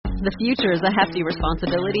The future is a hefty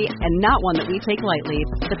responsibility and not one that we take lightly.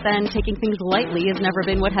 But then taking things lightly has never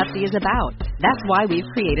been what Hefty is about. That's why we've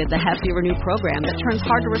created the Hefty Renew program that turns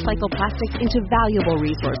hard-to-recycle plastics into valuable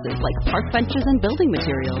resources like park benches and building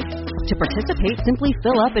materials. To participate, simply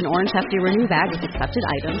fill up an orange Hefty Renew bag with accepted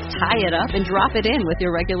items, tie it up, and drop it in with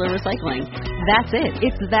your regular recycling. That's it.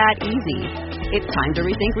 It's that easy. It's time to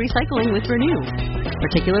rethink recycling with Renew.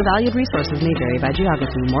 Particular valued resources may vary by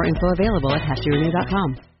geography. More info available at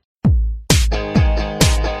heftyrenew.com.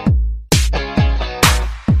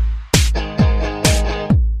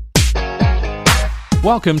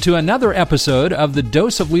 Welcome to another episode of the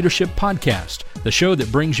Dose of Leadership podcast, the show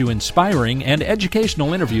that brings you inspiring and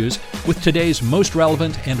educational interviews with today's most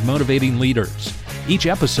relevant and motivating leaders. Each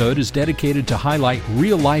episode is dedicated to highlight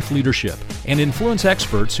real-life leadership and influence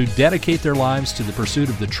experts who dedicate their lives to the pursuit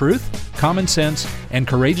of the truth, common sense, and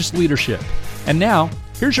courageous leadership. And now,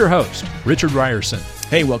 here's your host, Richard Ryerson.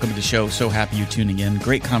 Hey, welcome to the show. So happy you're tuning in.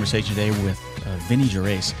 Great conversation today with Vinny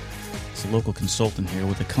Gerace. A local consultant here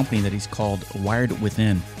with a company that he's called Wired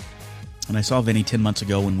Within. And I saw Vinny 10 months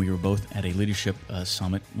ago when we were both at a leadership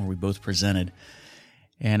summit where we both presented.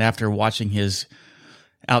 And after watching his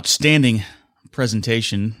outstanding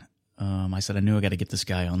presentation, I said, I knew I got to get this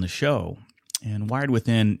guy on the show. And Wired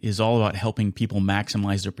Within is all about helping people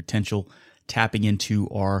maximize their potential, tapping into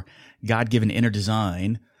our God-given inner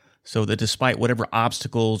design so that despite whatever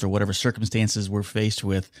obstacles or whatever circumstances we're faced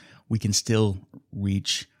with, we can still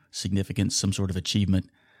reach significance, some sort of achievement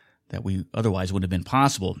that we otherwise wouldn't have been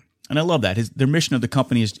possible. And I love that. Their mission of the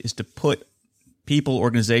company is to put people,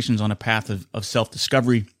 organizations on a path of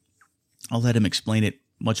self-discovery. I'll let him explain it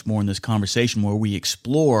much more in this conversation where we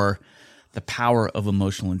explore the power of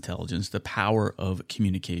emotional intelligence, the power of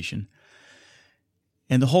communication.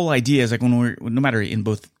 And the whole idea is like no matter in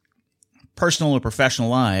both personal or professional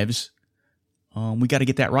lives, we got to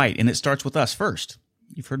get that right. And it starts with us first.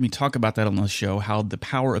 You've heard me talk about that on the show, how the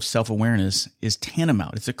power of self-awareness is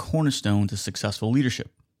tantamount. It's a cornerstone to successful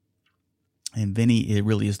leadership. And Vinny, it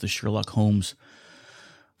really is the Sherlock Holmes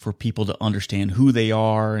for people to understand who they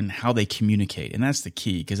are and how they communicate. And that's the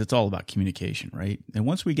key, because it's all about communication, right? And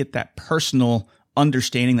once we get that personal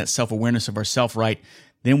understanding, that self-awareness of ourself right,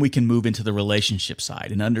 then we can move into the relationship side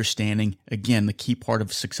and understanding, again, the key part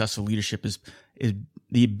of successful leadership is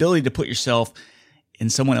the ability to put yourself in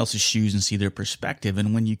someone else's shoes and see their perspective.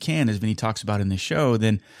 And when you can, as Vinny talks about in the show,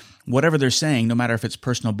 then whatever they're saying, no matter if it's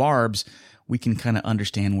personal barbs, we can kind of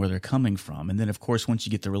understand where they're coming from. And then, of course, once you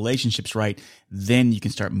get the relationships right, then you can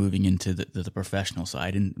start moving into the professional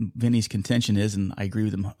side. And Vinny's contention is, and I agree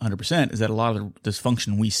with him 100%, is that a lot of the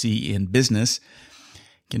dysfunction we see in business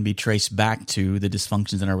can be traced back to the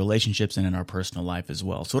dysfunctions in our relationships and in our personal life as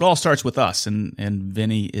well. So it all starts with us, and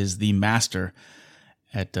Vinny is the master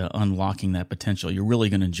at unlocking that potential. You're really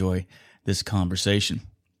going to enjoy this conversation.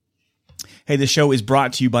 Hey, this show is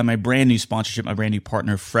brought to you by my brand new sponsorship, my brand new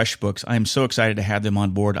partner, FreshBooks. I am so excited to have them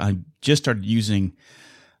on board. I just started using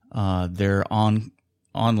their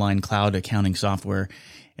online cloud accounting software.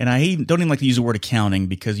 And I don't even like to use the word accounting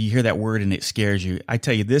because you hear that word and it scares you. I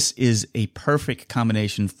tell you, this is a perfect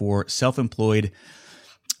combination for self-employed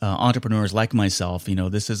entrepreneurs like myself. You know,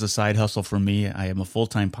 this is a side hustle for me. I am a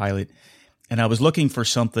full-time pilot. And I was looking for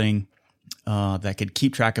something that could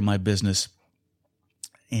keep track of my business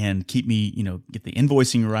and keep me, get the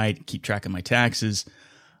invoicing right, keep track of my taxes,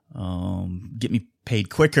 get me paid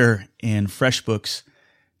quicker. And FreshBooks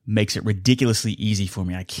makes it ridiculously easy for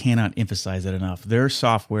me. I cannot emphasize that enough. Their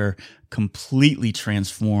software completely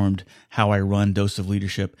transformed how I run Dose of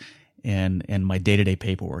Leadership and my day-to-day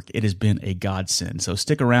paperwork. It has been a godsend. So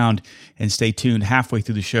stick around and stay tuned. Halfway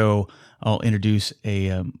through the show, I'll introduce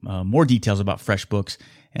more details about FreshBooks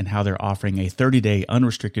and how they're offering a 30-day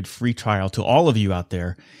unrestricted free trial to all of you out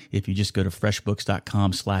there if you just go to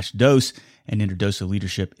freshbooks.com/dose and enter Dose of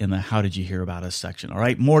Leadership in the How Did You Hear About Us section. All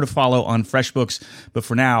right, more to follow on FreshBooks. But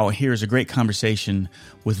for now, here's a great conversation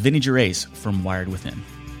with Vinny Gerace from Wired Within.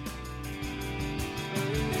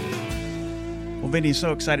 Well, Vinny,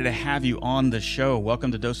 so excited to have you on the show.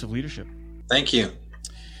 Welcome to Dose of Leadership. Thank you.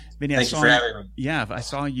 Vinny, Thank you for having me. Yeah, I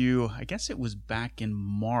saw you, I guess it was back in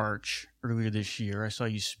March earlier this year. I saw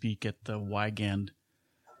you speak at the Wigand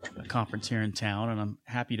conference here in town, and I'm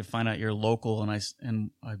happy to find out you're local. And I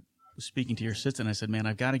was speaking to your assistant. I said, man,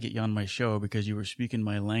 I've got to get you on my show because you were speaking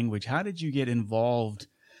my language. How did you get involved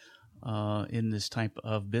in this type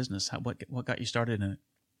of business? What got you started in it?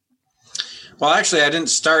 Well, actually, I didn't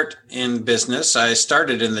start in business. I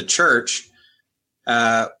started in the church.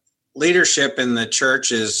 Leadership in the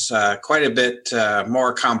church is quite a bit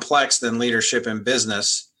more complex than leadership in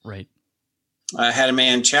business. Right. I had a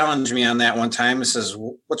man challenge me on that one time. He says,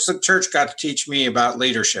 "What's the church got to teach me about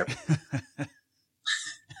leadership?"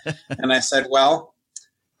 And I said, well,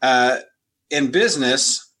 in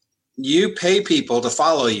business, you pay people to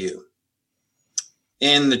follow you.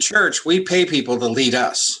 In the church, we pay people to lead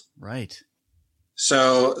us. Right.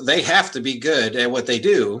 So they have to be good at what they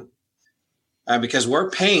do because we're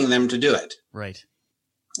paying them to do it. Right.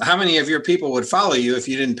 How many of your people would follow you if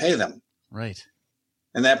you didn't pay them? Right.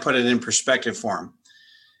 And that put it in perspective for them.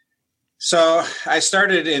 So I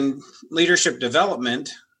started in leadership development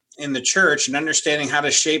in the church and understanding how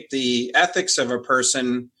to shape the ethics of a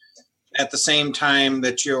person at the same time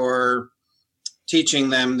that you're teaching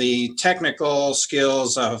them the technical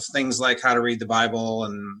skills of things like how to read the Bible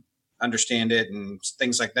and understand it and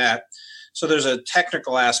things like that. So there's a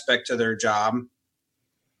technical aspect to their job,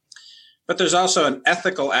 but there's also an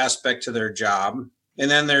ethical aspect to their job.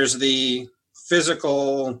 And then there's the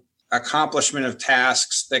physical accomplishment of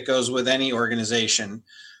tasks that goes with any organization.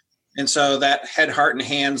 And so that head, heart, and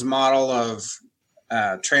hands model of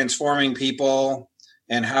transforming people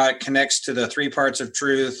and how it connects to the three parts of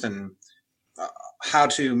truth and how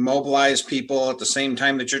to mobilize people at the same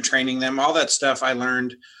time that you're training them, all that stuff I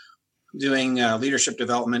learned doing leadership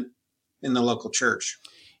development in the local church.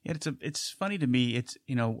 Yeah, it's funny to me.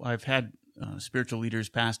 I've had spiritual leaders,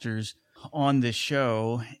 pastors on this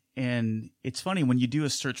show, and it's funny when you do a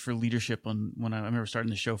search for leadership I remember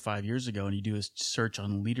starting the show 5 years ago, and you do a search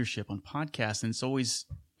on leadership on podcasts, and it's always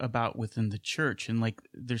about within the church, and like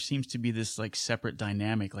there seems to be this like separate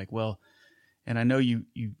dynamic, like, well, and I know you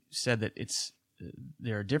said that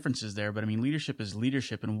there are differences there, but I mean, leadership is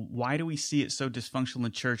leadership, and why do we see it so dysfunctional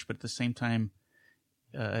in church, but at the same time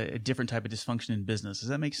a different type of dysfunction in business? Does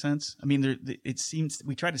that make sense? I mean, it seems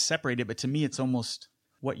we try to separate it, but to me, it's almost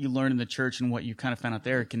what you learn in the church and what you kind of found out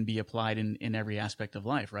there can be applied in every aspect of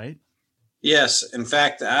life, right? Yes. In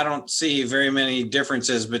fact, I don't see very many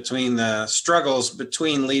differences between the struggles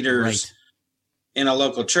between leaders in a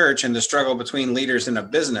local church and the struggle between leaders in a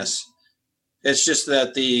business. It's just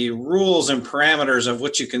that the rules and parameters of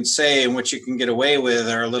what you can say and what you can get away with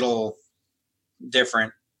are a little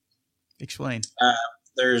different. Explain.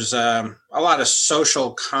 There's a lot of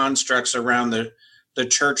social constructs around the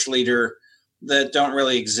church leader that don't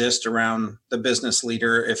really exist around the business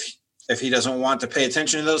leader. If he doesn't want to pay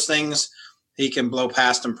attention to those things, he can blow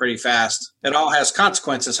past them pretty fast. It all has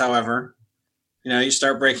consequences, however. You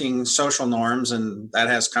start breaking social norms, and that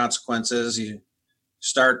has consequences. You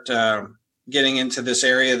start getting into this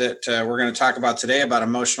area that we're going to talk about today about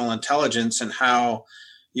emotional intelligence and how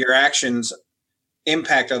your actions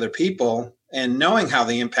impact other people, and knowing how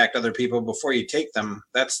they impact other people before you take them.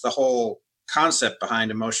 That's the whole concept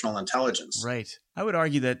behind emotional intelligence. Right. I would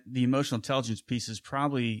argue that the emotional intelligence piece is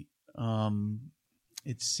probably,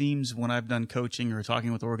 it seems when I've done coaching or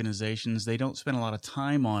talking with organizations, they don't spend a lot of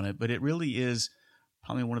time on it, but it really is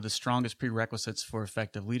probably one of the strongest prerequisites for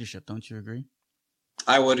effective leadership. Don't you agree?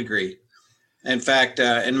 I would agree. In fact,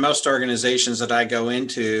 in most organizations that I go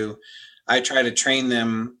into, I try to train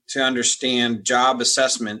them to understand job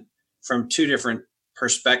assessment from two different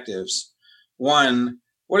perspectives. One,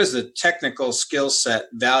 what is the technical skill set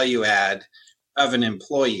value add of an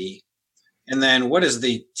employee? And then what is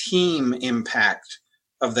the team impact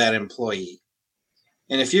of that employee?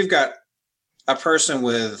 And if you've got a person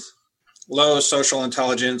with low social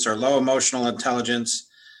intelligence or low emotional intelligence,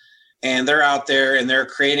 and they're out there and they're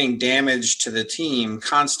creating damage to the team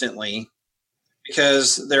constantly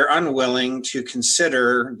because they're unwilling to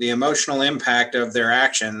consider the emotional impact of their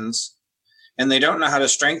actions, and they don't know how to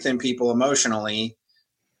strengthen people emotionally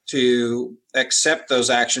to accept those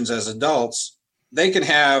actions as adults, they can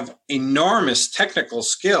have enormous technical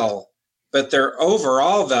skill, but their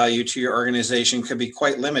overall value to your organization could be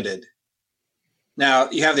quite limited. Now,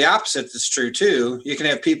 you have the opposite that's true too. You can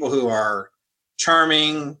have people who are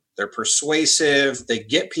charming, they're persuasive, they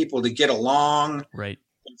get people to get along, right?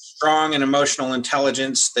 Strong in emotional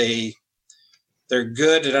intelligence, they're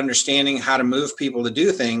good at understanding how to move people to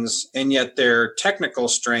do things, and yet their technical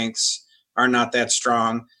strengths are not that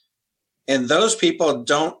strong. And those people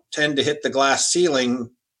don't tend to hit the glass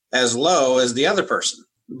ceiling as low as the other person.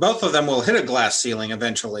 Both of them will hit a glass ceiling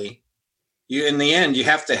eventually. In the end, you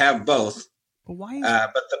have to have both. But why?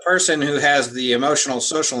 But the person who has the emotional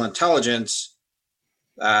social intelligence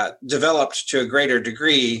developed to a greater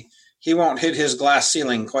degree, he won't hit his glass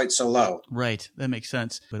ceiling quite so low. Right. That makes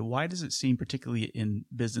sense. But why does it seem, particularly in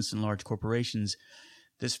business and large corporations,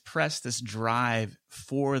 this drive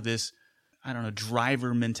for this,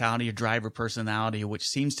 driver mentality or driver personality, which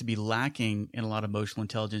seems to be lacking in a lot of emotional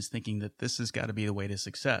intelligence, thinking that this has got to be the way to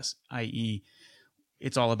success, i.e.,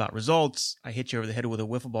 it's all about results. I hit you over the head with a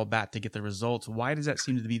wiffle ball bat to get the results. Why does that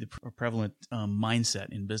seem to be the prevalent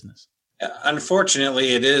mindset in business?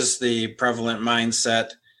 Unfortunately, it is the prevalent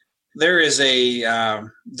mindset. There is a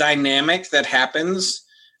dynamic that happens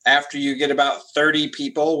after you get about 30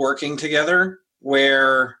 people working together,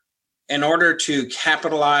 where in order to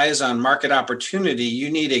capitalize on market opportunity, you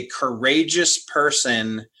need a courageous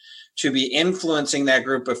person to be influencing that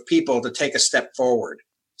group of people to take a step forward.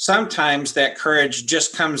 Sometimes that courage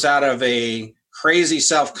just comes out of a crazy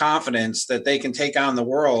self-confidence that they can take on the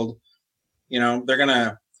world. They're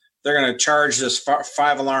gonna charge this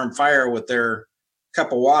 5-alarm fire with their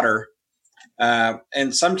cup of water,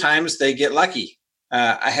 and sometimes they get lucky.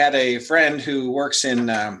 I had a friend who works in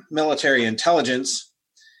military intelligence,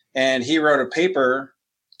 and he wrote a paper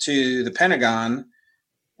to the Pentagon,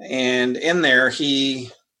 and in there he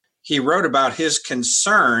wrote about his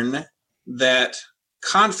concern that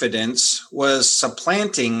confidence was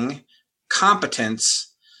supplanting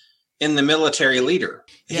competence in the military leader.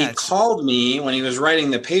 Yeah, he called me when he was writing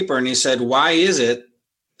the paper, and he said, why is it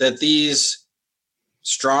that these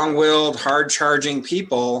strong-willed, hard-charging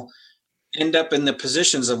people end up in the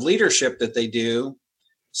positions of leadership that they do,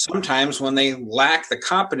 sometimes when they lack the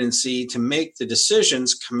competency to make the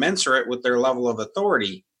decisions commensurate with their level of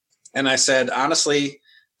authority? And I said, honestly,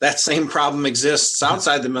 that same problem exists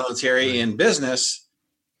outside the military in business.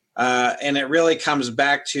 And it really comes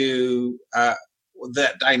back to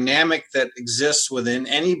that dynamic that exists within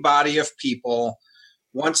any body of people.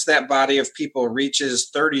 Once that body of people reaches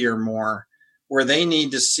 30 or more, where they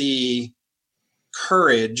need to see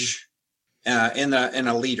courage in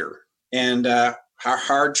a leader, and a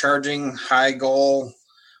hard-charging, high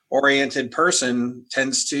goal-oriented person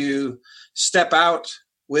tends to step out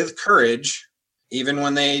with courage, even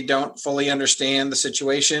when they don't fully understand the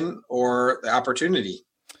situation or the opportunity.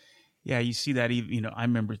 Yeah, you see that. I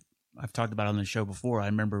remember I've talked about it on the show before. I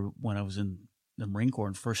remember when I was in the Marine Corps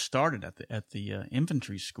and first started at the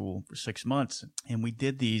infantry school for 6 months, and we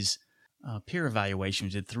did these peer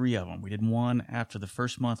evaluations. We did 3 of them. We did one after the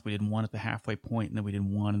first month, we did one at the halfway point, and then we did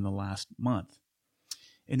one in the last month.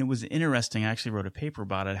 And it was interesting. I actually wrote a paper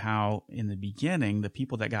about it, how in the beginning, the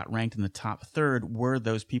people that got ranked in the top third were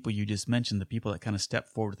those people you just mentioned, the people that kind of stepped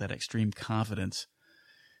forward with that extreme confidence.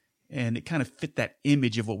 And it kind of fit that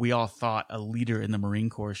image of what we all thought a leader in the Marine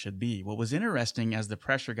Corps should be. What was interesting, as the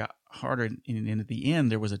pressure got harder, and at the end,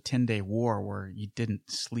 there was a 10-day war where you didn't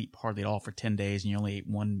sleep hardly at all for 10 days, and you only ate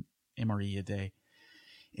 1 MRE a day.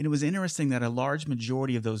 And it was interesting that a large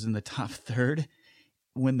majority of those in the top third,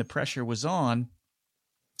 when the pressure was on,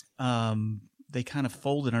 they kind of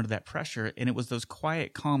folded under that pressure. And it was those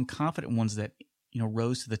quiet, calm, confident ones that,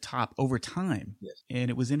 rose to the top over time. Yes. And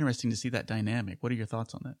it was interesting to see that dynamic. What are your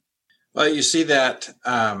thoughts on that? Well, you see that,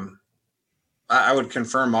 I would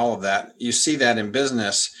confirm all of that. You see that in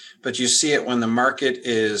business, but you see it when the market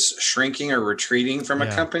is shrinking or retreating from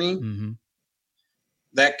a company. Mm-hmm.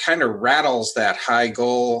 That kind of rattles that high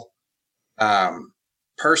goal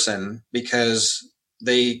person, because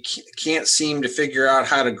they can't seem to figure out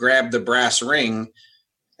how to grab the brass ring,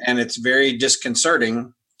 and it's very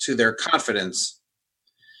disconcerting to their confidence.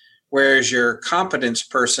 Whereas your competence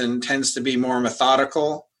person tends to be more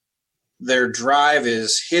methodical. Their drive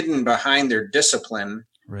is hidden behind their discipline.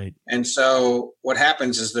 Right. And so what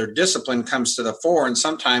happens is their discipline comes to the fore, and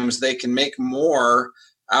sometimes they can make more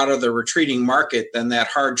out of the retreating market than that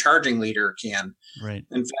hard charging leader can. Right.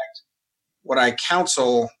 In fact, what I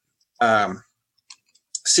counsel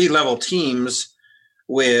C-level teams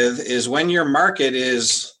with is, when your market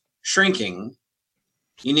is shrinking,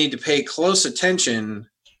 you need to pay close attention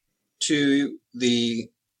to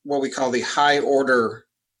what we call the high order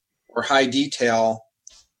or high detail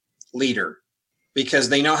leader, because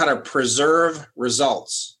they know how to preserve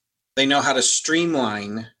results. They know how to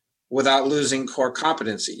streamline without losing core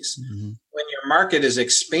competencies. Mm-hmm. When your market is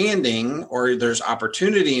expanding or there's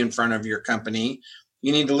opportunity in front of your company,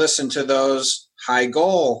 you need to listen to those high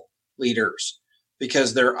goal leaders,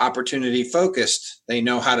 because they're opportunity focused. They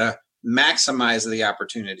know how to maximize the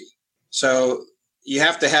opportunity. So you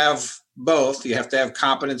have to have both. You have to have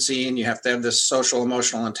competency, and you have to have this social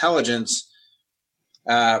emotional intelligence.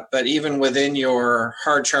 But even within your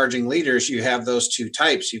hard charging leaders, you have those two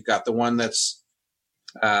types. You've got the one that's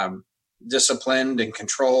disciplined and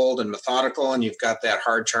controlled and methodical, and you've got that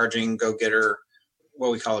hard charging go-getter,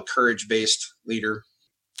 what we call a courage-based leader.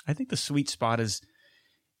 I think the sweet spot is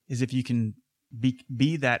if you can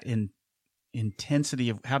be that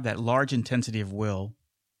intensity have that large intensity of will,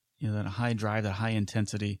 that high drive, that high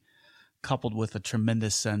intensity, coupled with a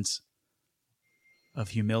tremendous sense of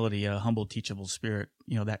humility, a humble, teachable spirit.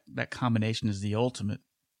 that combination is the ultimate.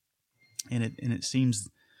 And it seems,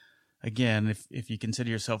 again, if you consider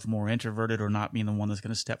yourself more introverted or not being the one that's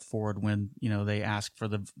going to step forward when, they ask for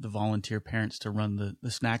the volunteer parents to run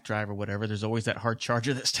the snack drive or whatever, there's always that hard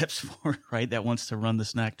charger that steps forward, right? That wants to run the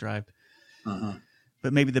snack drive. Uh-huh.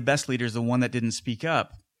 But maybe the best leader is the one that didn't speak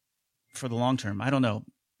up for the long term. I don't know.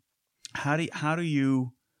 How do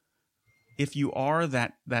you, if you are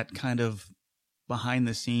that kind of behind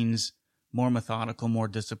the scenes, more methodical, more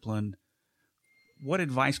disciplined, what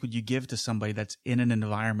advice would you give to somebody that's in an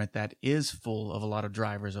environment that is full of a lot of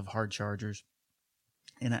drivers, of hard chargers?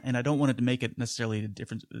 And I don't want it to make it necessarily a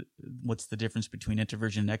difference. What's the difference between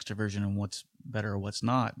introversion and extroversion, and what's better or what's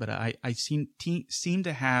not? But I seem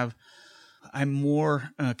to have. I'm more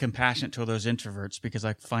compassionate to those introverts because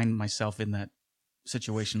I find myself in that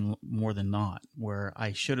situation more than not, where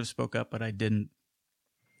I should have spoke up but I didn't.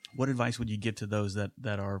 What advice would you give to those that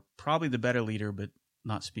are probably the better leader but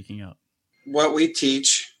not speaking up? What we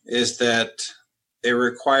teach is that it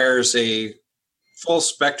requires a full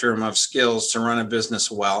spectrum of skills to run a business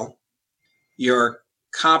well. Your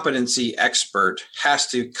competency expert has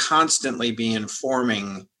to constantly be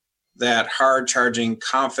informing that hard-charging,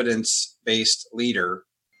 confidence-based leader,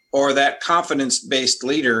 or that confidence-based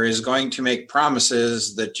leader is going to make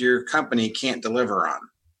promises that your company can't deliver on.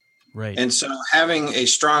 Right. And so having a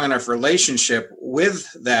strong enough relationship with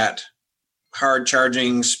that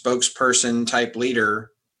hard-charging spokesperson type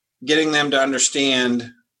leader, getting them to understand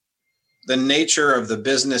the nature of the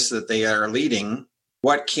business that they are leading,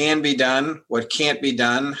 what can be done, what can't be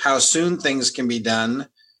done, how soon things can be done,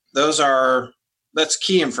 that's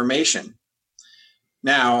key information.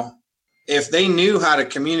 Now, if they knew how to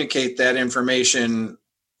communicate that information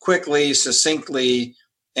quickly, succinctly,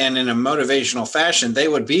 and in a motivational fashion, they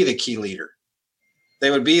would be the key leader.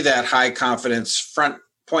 They would be that high confidence front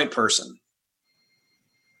point person.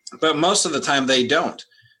 But most of the time they don't.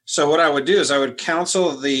 So what I would do is I would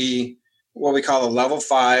counsel what we call a level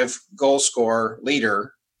 5 goal score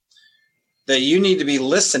leader that you need to be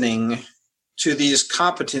listening to these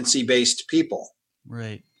competency-based people.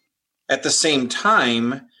 Right. At the same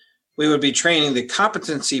time, we would be training the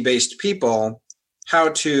competency-based people how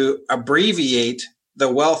to abbreviate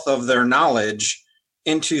the wealth of their knowledge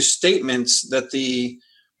into statements that the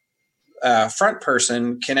front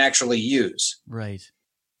person can actually use. Right.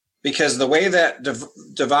 Because the way that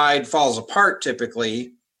divide falls apart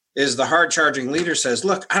typically is the hard-charging leader says,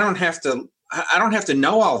 look, I don't have to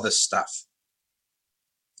know all this stuff.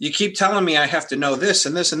 You keep telling me I have to know this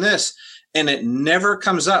and this and this, and it never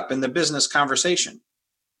comes up in the business conversation.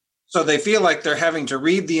 So they feel like they're having to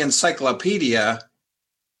read the encyclopedia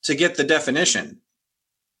to get the definition.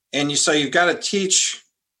 And so you've got to teach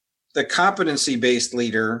the competency-based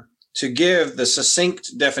leader to give the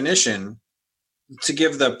succinct definition, to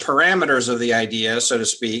give the parameters of the idea, so to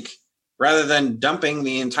speak, rather than dumping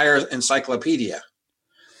the entire encyclopedia.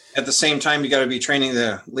 At the same time, you got to be training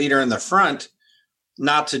the leader in the front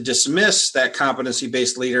not to dismiss that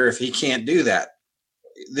competency-based leader if he can't do that.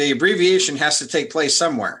 The abbreviation has to take place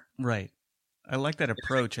somewhere. Right. I like that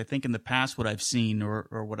approach. I think in the past what I've seen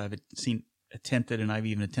or what I've seen attempted, and I've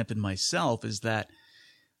even attempted myself, is that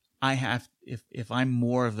I have, if I'm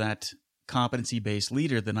more of that competency-based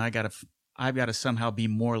leader, then I've got to somehow be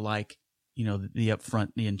more like, the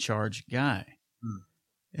upfront, the in charge guy.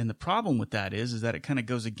 And the problem with that is that it kind of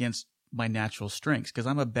goes against my natural strengths, because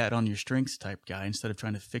I'm a bet on your strengths type guy instead of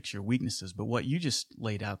trying to fix your weaknesses. But what you just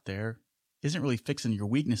laid out there isn't really fixing your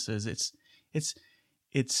weaknesses.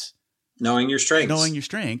 It's knowing your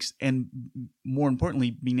strengths, and more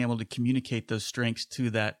importantly, being able to communicate those strengths to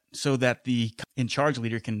that, so that the in charge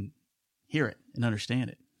leader can hear it and understand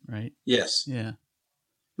it. Right? Yes. Yeah.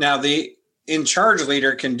 Now the in charge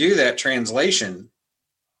leader can do that translation,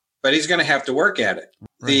 but he's going to have to work at it.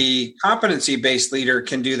 Right. The competency-based leader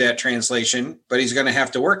can do that translation, but he's going to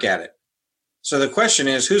have to work at it. So the question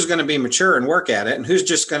is, who's going to be mature and work at it, and who's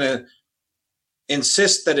just going to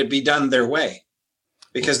insist that it be done their way?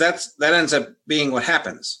 Because that ends up being what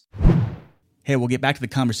happens. Hey, we'll get back to the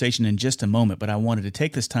conversation in just a moment, but I wanted to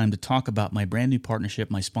take this time to talk about my brand new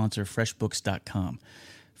partnership, my sponsor, FreshBooks.com.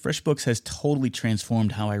 FreshBooks has totally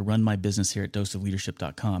transformed how I run my business here at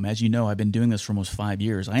doseofleadership.com. As you know, I've been doing this for almost 5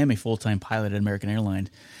 years. I am a full-time pilot at American Airlines,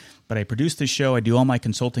 but I produce this show, I do all my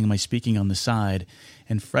consulting and my speaking on the side,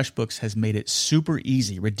 and FreshBooks has made it super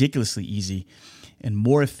easy, ridiculously easy, and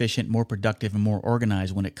more efficient, more productive, and more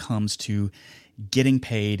organized when it comes to getting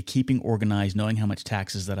paid, keeping organized, knowing how much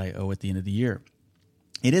taxes that I owe at the end of the year.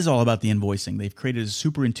 It is all about the invoicing. They've created a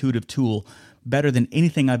super intuitive tool, better than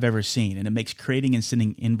anything I've ever seen, and it makes creating and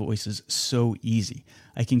sending invoices so easy.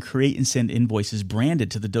 I can create and send invoices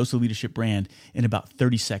branded to the Dose of Leadership brand in about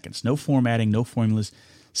 30 seconds. No formatting, no formulas,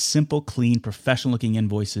 simple, clean, professional-looking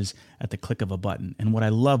invoices at the click of a button. And what I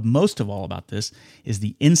love most of all about this is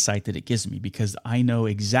the insight that it gives me, because I know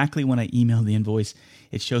exactly when I email the invoice,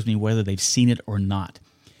 it shows me whether they've seen it or not.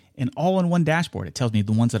 And all in one dashboard. It tells me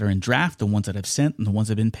the ones that are in draft, the ones that I've sent, and the ones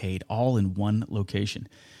that have been paid, all in one location.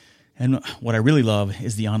 And what I really love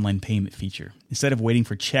is the online payment feature. Instead of waiting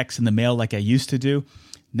for checks in the mail like I used to do,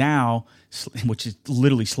 now, which is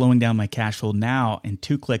literally slowing down my cash flow, now in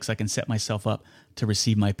 2 clicks I can set myself up to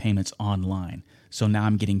receive my payments online. So now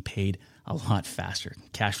I'm getting paid a lot faster.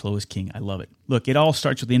 Cash flow is king. I love it. Look, it all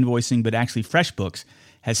starts with invoicing, but actually FreshBooks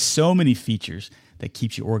has so many features that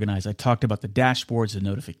keeps you organized. I talked about the dashboards, the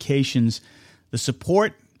notifications, the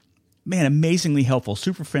support. Man, amazingly helpful,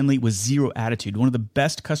 super friendly with zero attitude. One of the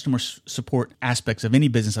best customer support aspects of any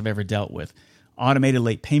business I've ever dealt with. Automated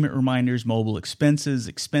late payment reminders, mobile expenses,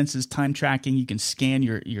 time tracking. You can scan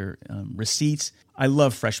your receipts. I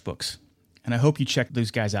love FreshBooks, and I hope you check those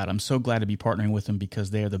guys out. I'm so glad to be partnering with them because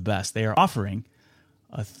they are the best. They are offering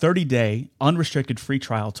a 30-day unrestricted free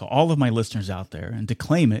trial to all of my listeners out there. And to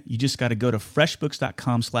claim it, you just got to go to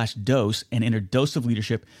freshbooks.com/dose and enter Dose of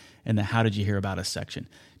Leadership in the How Did You Hear About Us section.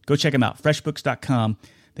 Go check them out, freshbooks.com.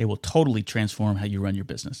 They will totally transform how you run your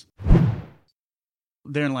business.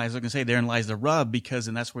 Therein lies the rub,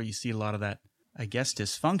 and that's where you see a lot of that, I guess,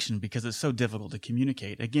 dysfunction, because it's so difficult to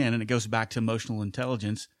communicate. Again, and it goes back to emotional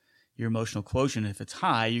intelligence, your emotional quotient. If it's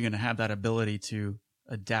high, you're going to have that ability to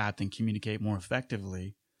adapt and communicate more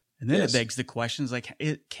effectively. And then It begs the questions like,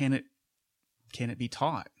 can it be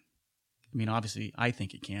taught? I mean, obviously, I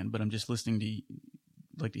think it can, but I'm just listening to you,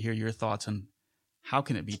 like to hear your thoughts on how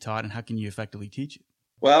can it be taught and how can you effectively teach it?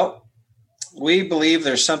 Well, we believe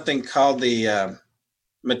there's something called the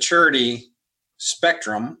maturity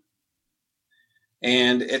spectrum,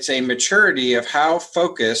 and it's a maturity of how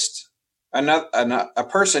focused a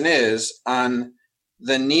person is on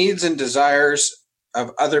the needs and desires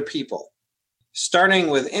of other people,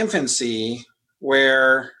 starting with infancy,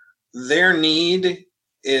 where their need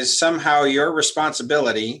is somehow your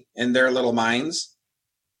responsibility in their little minds,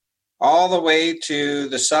 all the way to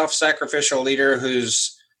the self-sacrificial leader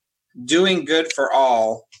who's doing good for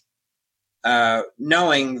all,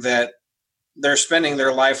 knowing that they're spending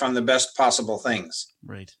their life on the best possible things.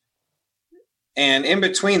 Right. And in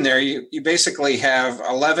between there, you basically have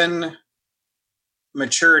 11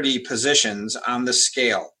 maturity positions on the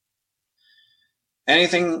scale.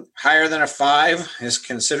 Anything higher than a 5 is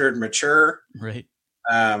considered mature. Right.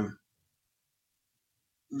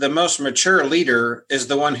 The most mature leader is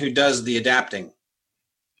the one who does the adapting.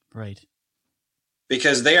 Right.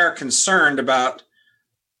 Because they are concerned about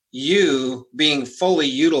you being fully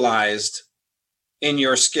utilized in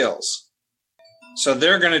your skills. So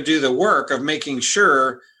they're going to do the work of making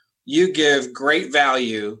sure you give great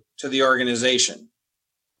value to the organization.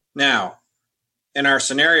 Now, in our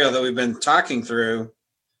scenario that we've been talking through,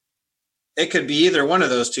 it could be either one of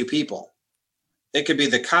those two people. It could be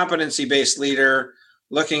the competency-based leader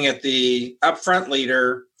looking at the upfront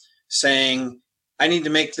leader saying, I need to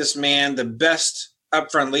make this man the best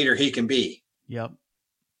upfront leader he can be. Yep.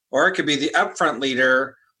 Or it could be the upfront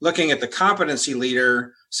leader looking at the competency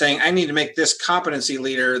leader saying, I need to make this competency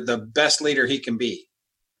leader the best leader he can be.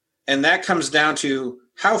 And that comes down to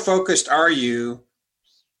how focused are you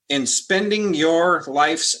in spending your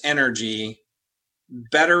life's energy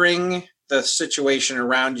bettering the situation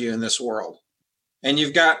around you in this world. And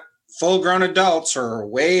you've got full-grown adults who are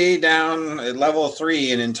way down at level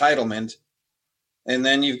 3 in entitlement. And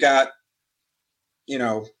then you've got,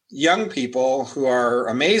 young people who are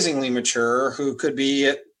amazingly mature who could be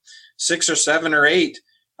at 6 or 7 or 8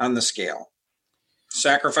 on the scale,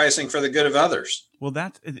 sacrificing for the good of others. Well,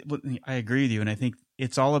 I agree with you. And I think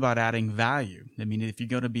it's all about adding value. I mean, if you're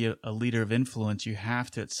going to be a leader of influence, you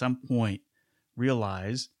have to at some point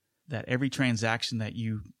realize that every transaction that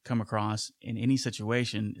you come across in any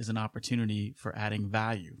situation is an opportunity for adding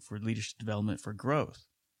value, for leadership development, for growth.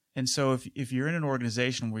 And so if you're in an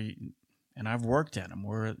organization where and I've worked at them,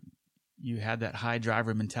 where you had that high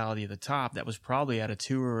driver mentality at the top, that was probably at a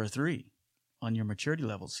 2 or a 3 on your maturity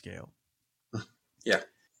level scale. Yeah.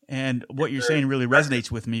 And what you're saying really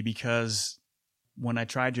resonates with me, because when I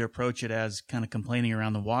tried to approach it as kind of complaining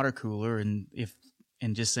around the water cooler and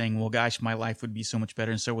just saying, well, gosh, my life would be so much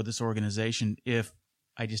better and so would this organization if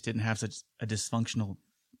I just didn't have such a dysfunctional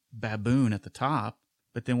baboon at the top.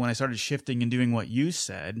 But then when I started shifting and doing what you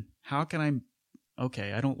said, how can I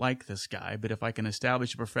okay, I don't like this guy, but if I can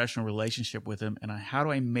establish a professional relationship with him, and how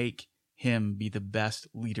do I make him be the best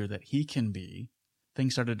leader that he can be,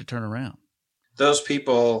 things started to turn around. Those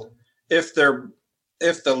people, if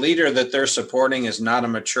the leader that they're supporting is not a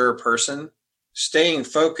mature person, staying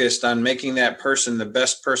focused on making that person the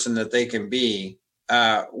best person that they can be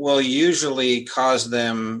will usually cause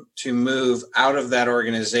them to move out of that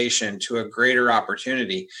organization to a greater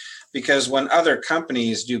opportunity. Because when other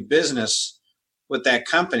companies do business with that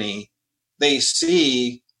company, they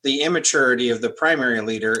see the immaturity of the primary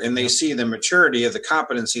leader and they see the maturity of the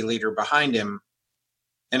competency leader behind him.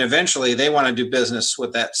 And eventually they want to do business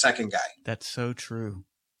with that second guy. That's so true.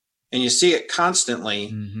 And you see it constantly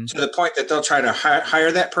to the point that they'll try to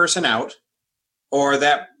hire that person out, or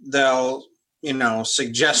that they'll,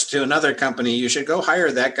 suggest to another company, you should go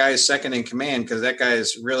hire that guy's second in command because that guy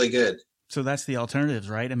is really good. So that's the alternatives,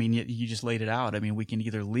 right? I mean, you just laid it out. I mean, we can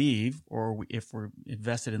either leave, or if we're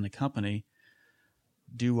invested in the company,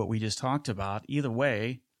 do what we just talked about. Either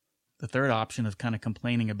way, the third option of kind of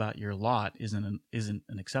complaining about your lot isn't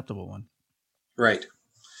an acceptable one. Right.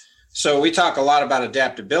 So we talk a lot about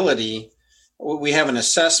adaptability. We have an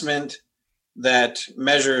assessment that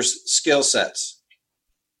measures skill sets.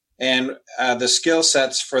 And the skill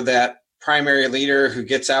sets for that primary leader who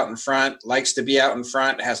gets out in front, likes to be out in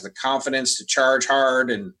front, has the confidence to charge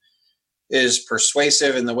hard, and is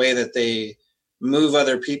persuasive in the way that they move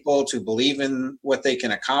other people to believe in what they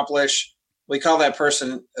can accomplish. We call that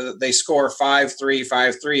person, they score 5-3,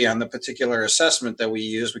 5-3 on the particular assessment that we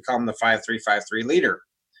use. We call them the 5-3, 5-3 leader.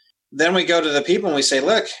 Then we go to the people and we say,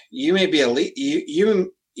 look, you may be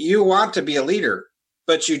you want to be a leader,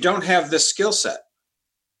 but you don't have this skill set.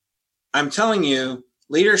 I'm telling you,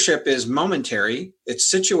 leadership is momentary,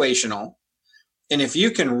 it's situational. And if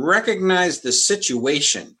you can recognize the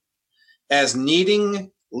situation as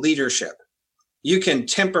needing leadership, you can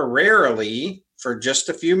temporarily, for just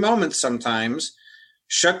a few moments sometimes,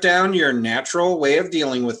 shut down your natural way of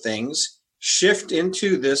dealing with things, shift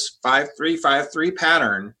into this 5-3, 5-3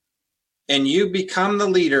 pattern, and you become the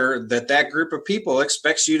leader that group of people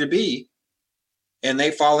expects you to be, and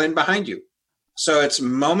they fall in behind you. So it's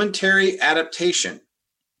momentary adaptation.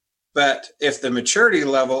 But if the maturity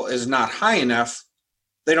level is not high enough,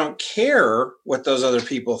 they don't care what those other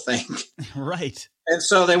people think. Right. And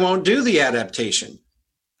so they won't do the adaptation.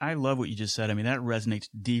 I love what you just said. I mean, that resonates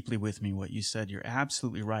deeply with me, what you said. You're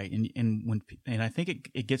absolutely right. And I think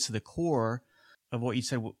it gets to the core of what you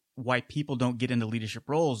said. Why people don't get into leadership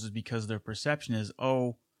roles is because their perception is,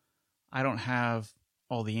 oh, I don't have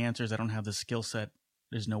all the answers. I don't have the skill set.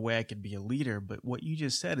 There's no way I could be a leader. But what you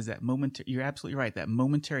just said is that you're absolutely right. That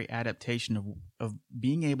momentary adaptation of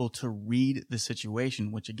being able to read the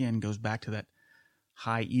situation, which again goes back to that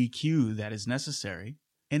high EQ that is necessary.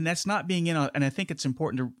 And that's not being and I think it's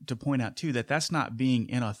important to point out too, that's not being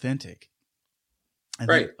inauthentic.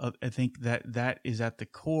 I think that is at the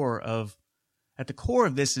core of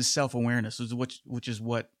this is self-awareness, which is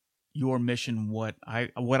what your mission, what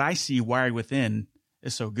I see Wired Within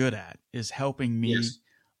is so good at, is helping me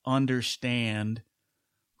understand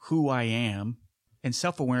who I am. And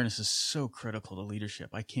self-awareness is so critical to leadership.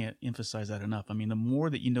 I can't emphasize that enough. I mean, the more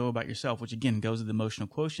that you know about yourself, which again goes to the emotional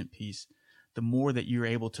quotient piece, the more that you're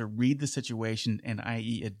able to read the situation and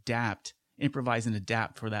i.e. improvise and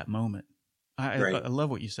adapt for that moment. I love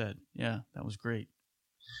what you said. Yeah, that was great.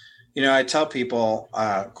 I tell people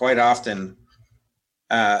quite often,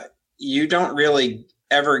 you don't really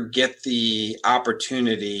ever get the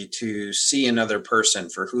opportunity to see another person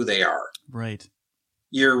for who they are. Right.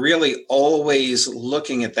 You're really always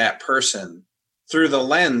looking at that person through the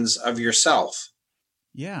lens of yourself.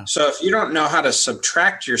 Yeah. So if you don't know how to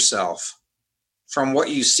subtract yourself from what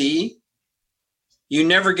you see, you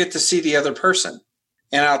never get to see the other person.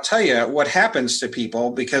 And I'll tell you what happens to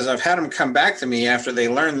people, because I've had them come back to me after they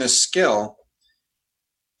learn this skill,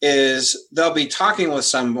 is they'll be talking with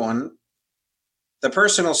someone. The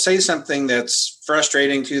person will say something that's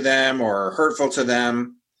frustrating to them or hurtful to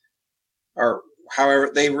them, or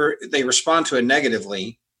however they respond to it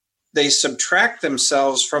negatively. They subtract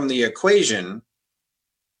themselves from the equation,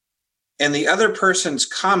 and the other person's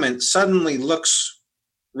comment suddenly looks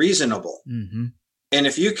reasonable. Mm-hmm. And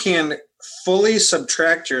if you can fully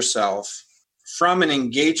subtract yourself from an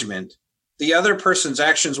engagement, the other person's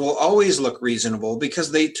actions will always look reasonable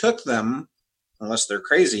because they took them, unless they're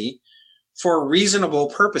crazy, for reasonable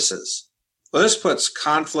purposes. Well, this puts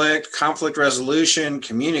conflict resolution,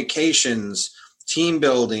 communications, team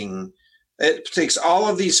building. It takes all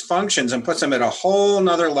of these functions and puts them at a whole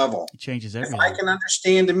nother level. It changes everything. If I can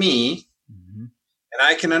understand me, and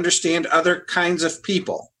I can understand other kinds of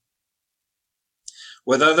people,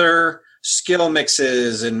 with other skill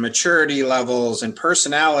mixes and maturity levels and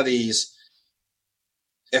personalities.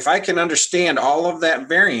 If I can understand all of that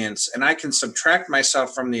variance and I can subtract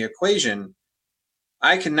myself from the equation,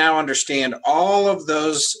 I can now understand all of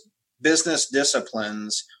those business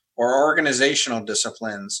disciplines or organizational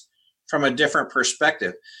disciplines from a different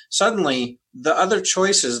perspective. Suddenly, the other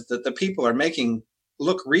choices that the people are making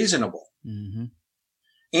look reasonable. Mm-hmm.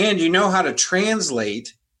 And you know how to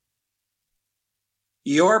translate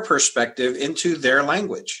your perspective into their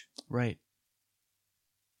language. Right.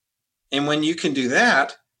 And when you can do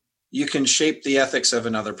that, you can shape the ethics of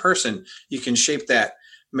another person. You can shape that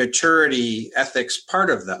maturity ethics part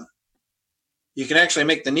of them. You can actually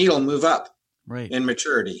make the needle move up in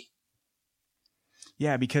maturity.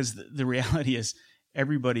 Yeah, because the reality is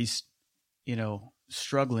everybody's,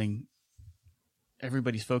 struggling.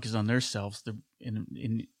 Everybody's focused on themselves.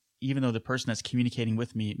 And even though the person that's communicating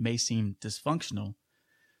with me may seem dysfunctional,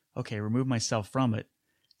 okay, remove myself from it,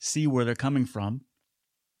 see where they're coming from,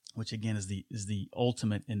 which again is the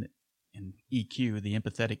ultimate in EQ, the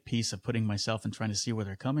empathetic piece of putting myself and trying to see where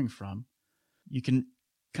they're coming from. You can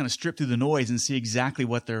kind of strip through the noise and see exactly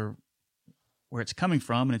where it's coming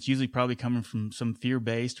from, and it's usually probably coming from some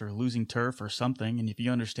fear-based or losing turf or something. And if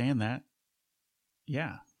you understand that,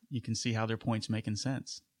 yeah, you can see how their point's making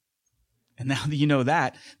sense. And now that you know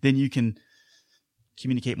that, then you can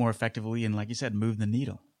communicate more effectively and, like you said, move the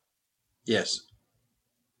needle. Yes.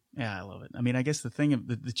 Yeah, I love it. I mean, I guess the thing of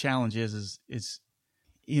the challenge is it's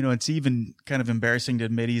even kind of embarrassing to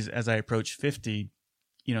admit as I approach 50,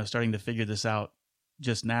 starting to figure this out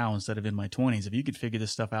just now instead of in my 20s. If you could figure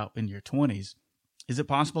this stuff out in your 20s, is it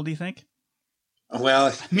possible, do you think? Well,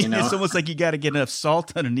 I mean, it's almost like you got to get enough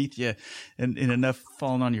salt underneath you and enough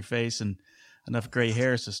falling on your face and enough gray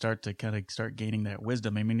hairs to start gaining that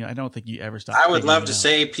wisdom. I mean, I don't think you ever stop. I would love to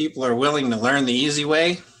say people are willing to learn the easy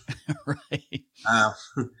way. Right.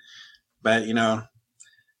 But,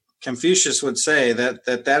 Confucius would say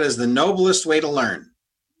that is the noblest way to learn.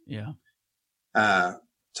 Yeah.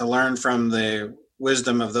 To learn from the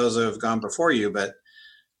wisdom of those who have gone before you. But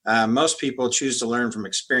most people choose to learn from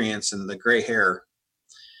experience and the gray hair.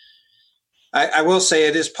 I will say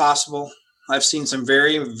it is possible. I've seen some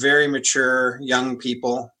very, very mature young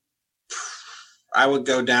people. I would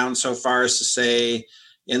go down so far as to say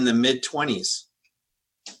in the mid-20s.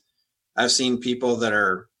 I've seen people that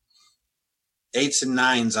are 8s and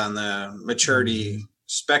 9s on the maturity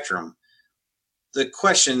spectrum. The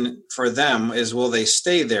question for them is, will they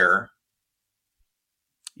stay there?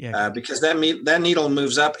 Yeah, because that needle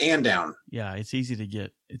moves up and down. Yeah, it's easy to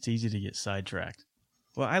get sidetracked.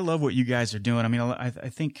 Well, I love what you guys are doing. I mean, I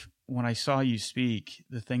think when I saw you speak,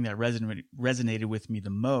 the thing that resonated with me the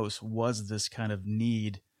most was this kind of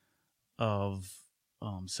need of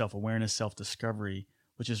self-awareness, self-discovery,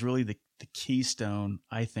 which is really the keystone,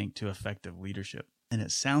 I think, to effective leadership. And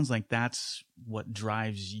it sounds like that's what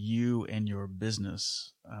drives you and your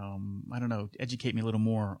business. I don't know, educate me a little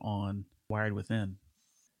more on Wired Within.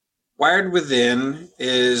 Wired Within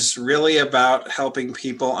is really about helping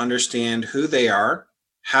people understand who they are,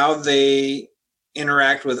 how they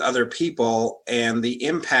interact with other people, and the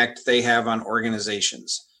impact they have on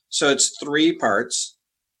organizations. So it's 3 parts.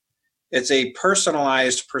 It's a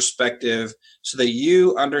personalized perspective so that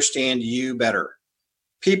you understand you better.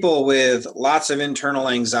 People with lots of internal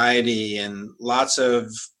anxiety and lots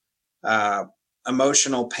of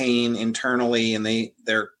emotional pain internally, and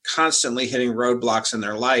they're constantly hitting roadblocks in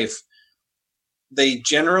their life, they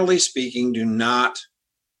generally speaking do not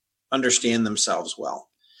understand themselves well.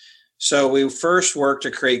 So we first work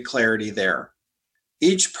to create clarity there.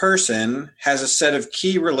 Each person has a set of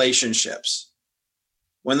key relationships.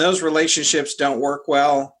 When those relationships don't work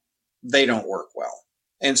well, they don't work well.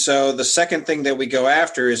 And so the second thing that we go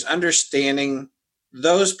after is understanding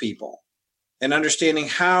those people and understanding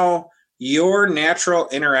how your natural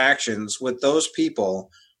interactions with those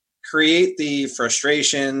people create the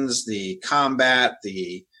frustrations, the combat,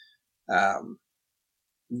 the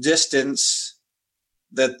distance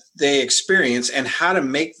that they experience, and how to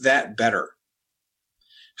make that better.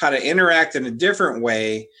 How to interact in a different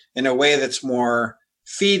way, in a way that's more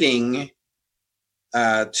feeding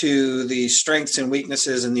to the strengths and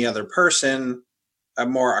weaknesses in the other person,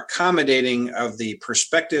 more accommodating of the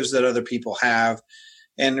perspectives that other people have,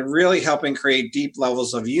 and really helping create deep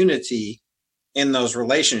levels of unity in those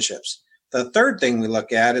relationships. The third thing we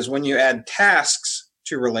look at is when you add tasks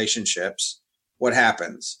to relationships, what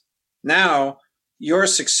happens? Now, your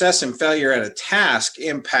success and failure at a task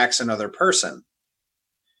impacts another person.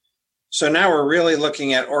 So now we're really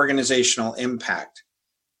looking at organizational impact.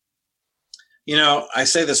 I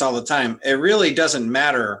say this all the time. It really doesn't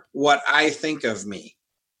matter what I think of me.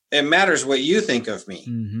 It matters what you think of me.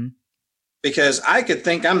 Mm-hmm. Because I could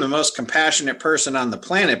think I'm the most compassionate person on the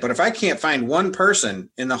planet, but if I can't find one person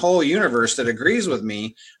in the whole universe that agrees with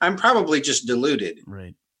me, I'm probably just deluded.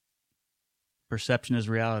 Right. Perception is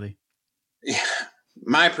reality. Yeah.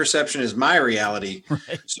 My perception is my reality.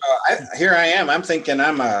 Right. So here I am. I'm thinking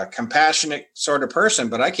I'm a compassionate sort of person,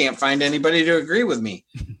 but I can't find anybody to agree with me.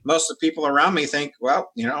 Most of the people around me think,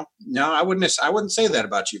 well, no, I wouldn't say that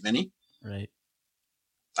about you, Vinny. Right.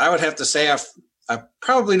 I would have to say I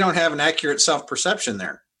probably don't have an accurate self-perception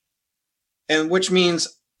there. And which means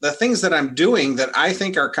the things that I'm doing that I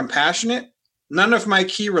think are compassionate, none of my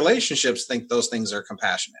key relationships think those things are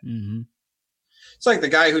compassionate. Mm-hmm. It's like the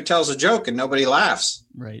guy who tells a joke and nobody laughs.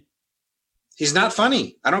 Right. He's not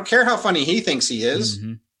funny. I don't care how funny he thinks he is.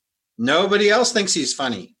 Mm-hmm. Nobody else thinks he's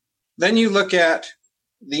funny. Then you look at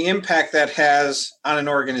the impact that has on an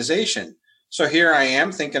organization. So here I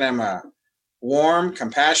am thinking I'm a warm,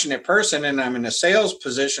 compassionate person, and I'm in a sales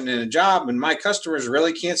position in a job, and my customers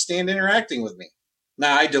really can't stand interacting with me.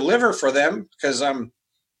 Now I deliver for them because I'm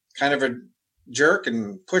kind of a jerk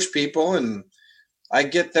and push people, and I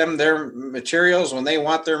get them their materials when they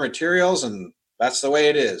want their materials, and that's the way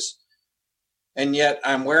it is. And yet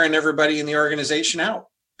I'm wearing everybody in the organization out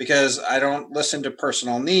because I don't listen to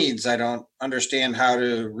personal needs. I don't understand how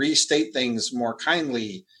to restate things more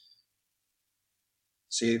kindly.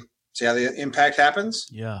 See how the impact happens?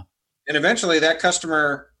 Yeah. And eventually that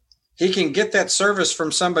customer, he can get that service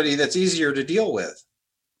from somebody that's easier to deal with.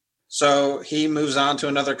 So he moves on to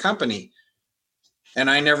another company, and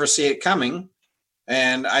I never see it coming.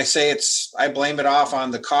 And I say I blame it off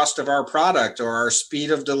on the cost of our product or our speed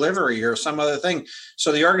of delivery or some other thing.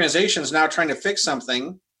 So the organization is now trying to fix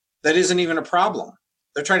something that isn't even a problem.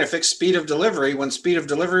 They're trying to fix speed of delivery when speed of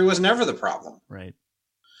delivery was never the problem. Right.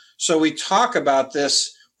 So we talk about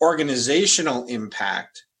this organizational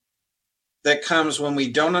impact that comes when we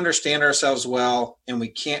don't understand ourselves well and we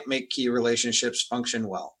can't make key relationships function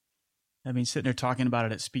well. I mean, sitting there talking about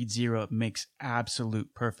it at speed zero, it makes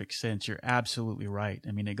absolute perfect sense. You're absolutely right.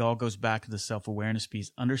 I mean, it all goes back to the self-awareness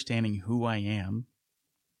piece, understanding who I am,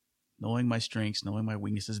 knowing my strengths, knowing my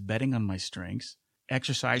weaknesses, betting on my strengths,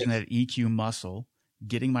 exercising that EQ muscle,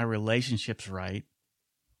 getting my relationships right.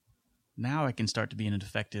 Now I can start to be an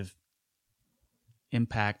effective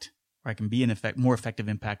impact, or I can be an more effective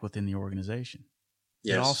impact within the organization.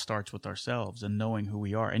 Yes. It all starts with ourselves and knowing who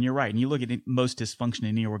we are. And you're right. And you look at most dysfunction in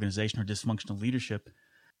any organization or dysfunctional leadership,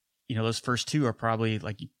 those first two are probably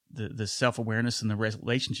like the self-awareness and the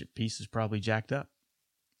relationship piece is probably jacked up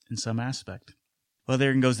in some aspect. Well,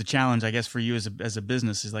 there goes the challenge, I guess, for you as a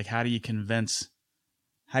business is like, how do you convince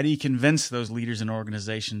those leaders in an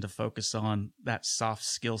organization to focus on that soft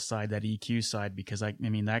skill side, that EQ side? Because I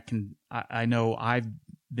know I've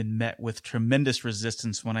been met with tremendous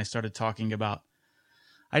resistance when I started talking about,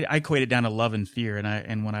 I equate it down to love and fear.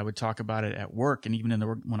 And when I would talk about it at work and even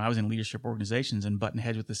when I was in leadership organizations and button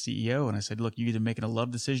heads with the CEO, and I said, look, you're either making a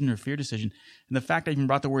love decision or a fear decision. And the fact I even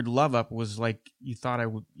brought the word love up was like, you thought I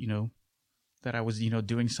would, that I was,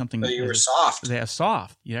 doing something. So you were soft. Yeah,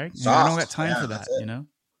 soft. Soft. I don't got time for that,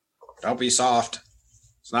 Don't be soft.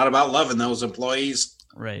 It's not about loving those employees.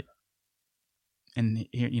 Right. And,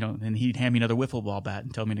 and he'd hand me another wiffle ball bat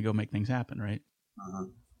and tell me to go make things happen, right? Uh-huh.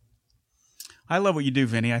 I love what you do,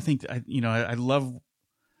 Vinny. I think, I love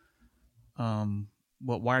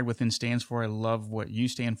what Wired Within stands for. I love what you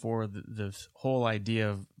stand for, the whole idea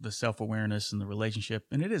of the self-awareness and the relationship.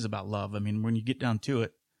 And it is about love. I mean, when you get down to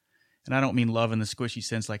it, and I don't mean love in the squishy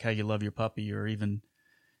sense like how you love your puppy or even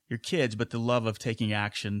your kids, but the love of taking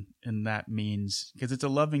action. And that means, because it's a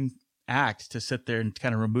loving act to sit there and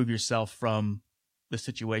kind of remove yourself from the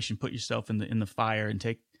situation, put yourself in the fire and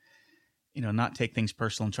take, not take things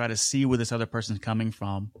personal and try to see where this other person's coming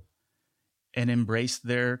from and embrace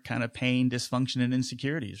their kind of pain, dysfunction, and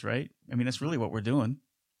insecurities, right? I mean, that's really what we're doing.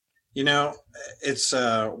 It's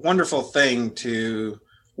a wonderful thing to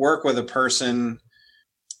work with a person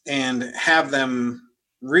and have them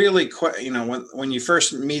really, when you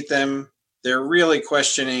first meet them, they're really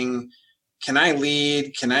questioning, can I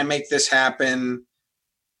lead? Can I make this happen?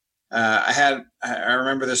 I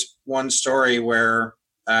remember this one story where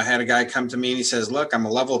I had a guy come to me and he says, look, I'm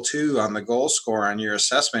a level 2 on the goal score on your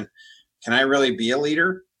assessment. Can I really be a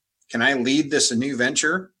leader? Can I lead this new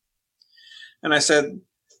venture? And I said,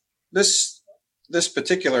 this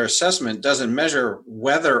particular assessment doesn't measure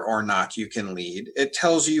whether or not you can lead. It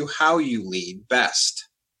tells you how you lead best.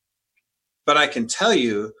 But I can tell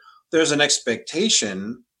you there's an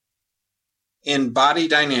expectation in body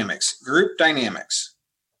dynamics, group dynamics.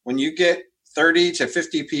 When you get 30 to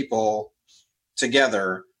 50 people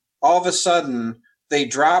together, all of a sudden they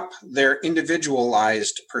drop their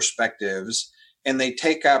individualized perspectives and they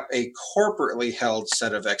take up a corporately held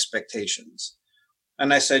set of expectations.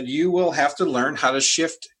 And I said, you will have to learn how to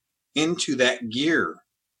shift into that gear.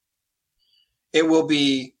 It will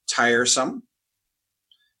be tiresome.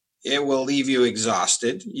 It will leave you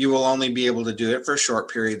exhausted. You will only be able to do it for short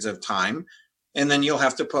periods of time. And then you'll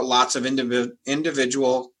have to put lots of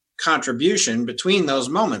individual contribution between those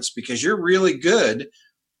moments because you're really good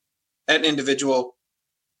at individual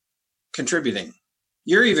contributing.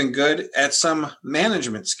 You're even good at some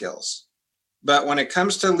management skills. But when it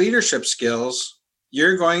comes to leadership skills,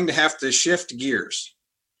 you're going to have to shift gears,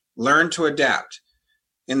 learn to adapt.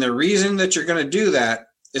 And the reason that you're going to do that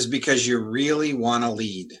is because you really want to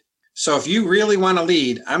lead. So if you really want to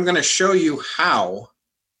lead, I'm going to show you how,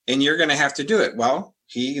 and you're going to have to do it. Well,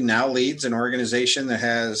 he now leads an organization that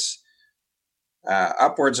has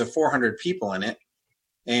upwards of 400 people in it,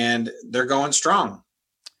 and they're going strong.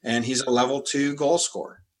 And he's a level 2 goal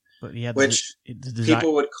scorer, but yeah, which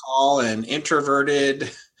people would call an introverted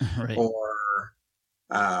right. or,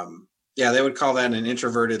 they would call that an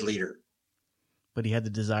introverted leader. But he had the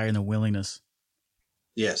desire and the willingness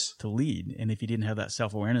yes, to lead. And if he didn't have that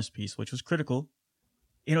self-awareness piece, which was critical,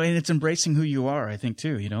 and it's embracing who you are, I think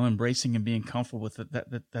too, embracing and being comfortable with it.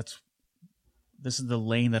 This is the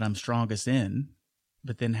lane that I'm strongest in,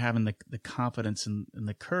 but then having the confidence and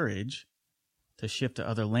the courage to shift to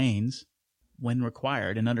other lanes when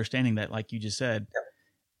required, and understanding that, like you just said,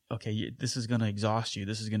 okay, this is going to exhaust you.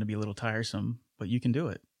 This is going to be a little tiresome, but you can do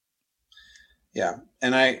it. Yeah.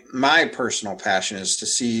 And my personal passion is to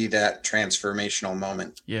see that transformational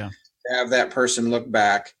moment. Yeah. To have that person look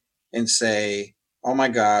back and say, oh my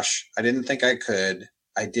gosh, I didn't think I could.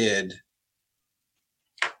 I did.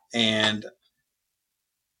 And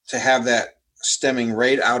to have that stemming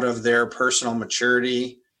right out of their personal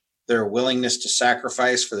maturity, their willingness to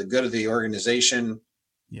sacrifice for the good of the organization.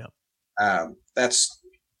 Yep. That's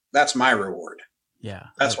my reward. Yeah.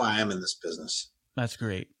 That's why I'm in this business. That's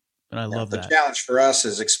great. And I love that. The challenge for us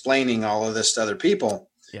is explaining all of this to other people.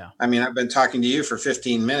 Yeah. I mean, I've been talking to you for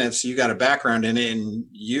 15 minutes. You got a background in it and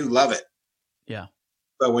you love it. Yeah.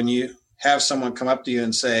 But when you have someone come up to you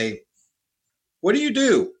and say, what do you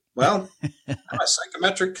do? Well, I'm a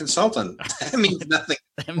psychometric consultant. That means nothing.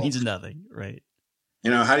 That means nothing. Right.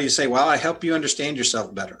 How do you say, well, I help you understand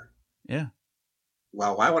yourself better? Yeah.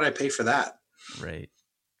 Well, why would I pay for that? Right.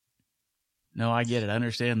 No, I get it. I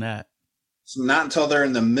understand that. It's not until they're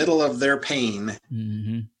in the middle of their pain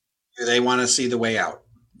do they want to see the way out.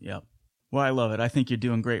 Yep. Well, I love it. I think you're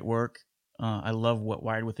doing great work. I love what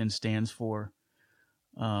Wired Within stands for.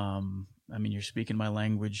 You're speaking my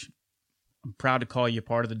language. I'm proud to call you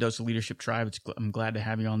part of the Dose of Leadership tribe. I'm glad to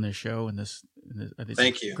have you on this show and this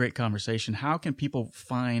Thank you. Great conversation. How can people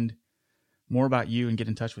find more about you and get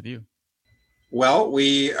in touch with you? Well,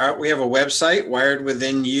 we have a website,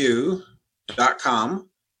 wiredwithinyou.com,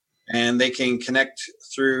 and they can connect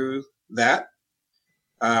through that,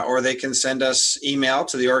 or they can send us email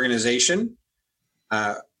to the organization,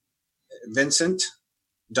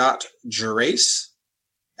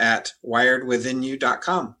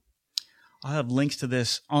 vincent.gerace@wiredwithinyou.com. I'll have links to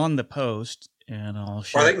this on the post, and I'll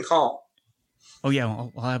share. Or they can call. Oh, yeah.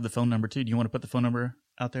 I'll have the phone number, too. Do you want to put the phone number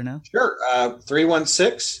out there now? Sure.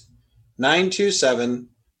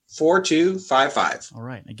 316-927-4255. All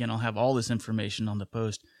right. Again, I'll have all this information on the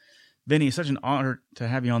post. Vinny, it's such an honor to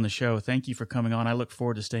have you on the show. Thank you for coming on. I look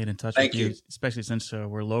forward to staying in touch with you, especially since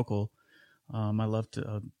we're local. I love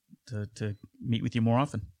to meet with you more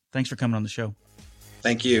often. Thanks for coming on the show.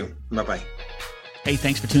 Thank you. Bye-bye. Hey,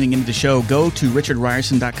 thanks for tuning into the show. Go to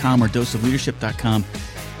richardryerson.com or doseofleadership.com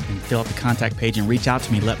and fill out the contact page and reach out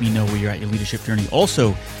to me. Let me know where you're at your leadership journey.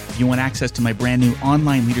 Also, if you want access to my brand new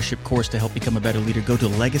online leadership course to help become a better leader, go to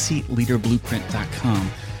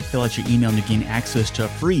legacyleaderblueprint.com. Fill out your email and you gain access to a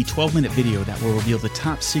free 12-minute video that will reveal the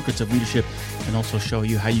top secrets of leadership and also show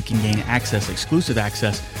you how you can gain exclusive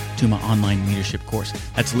access to my online leadership course.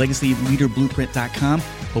 That's legacyleaderblueprint.com.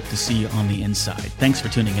 Hope to see you on the inside. Thanks for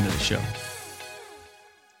tuning into the show.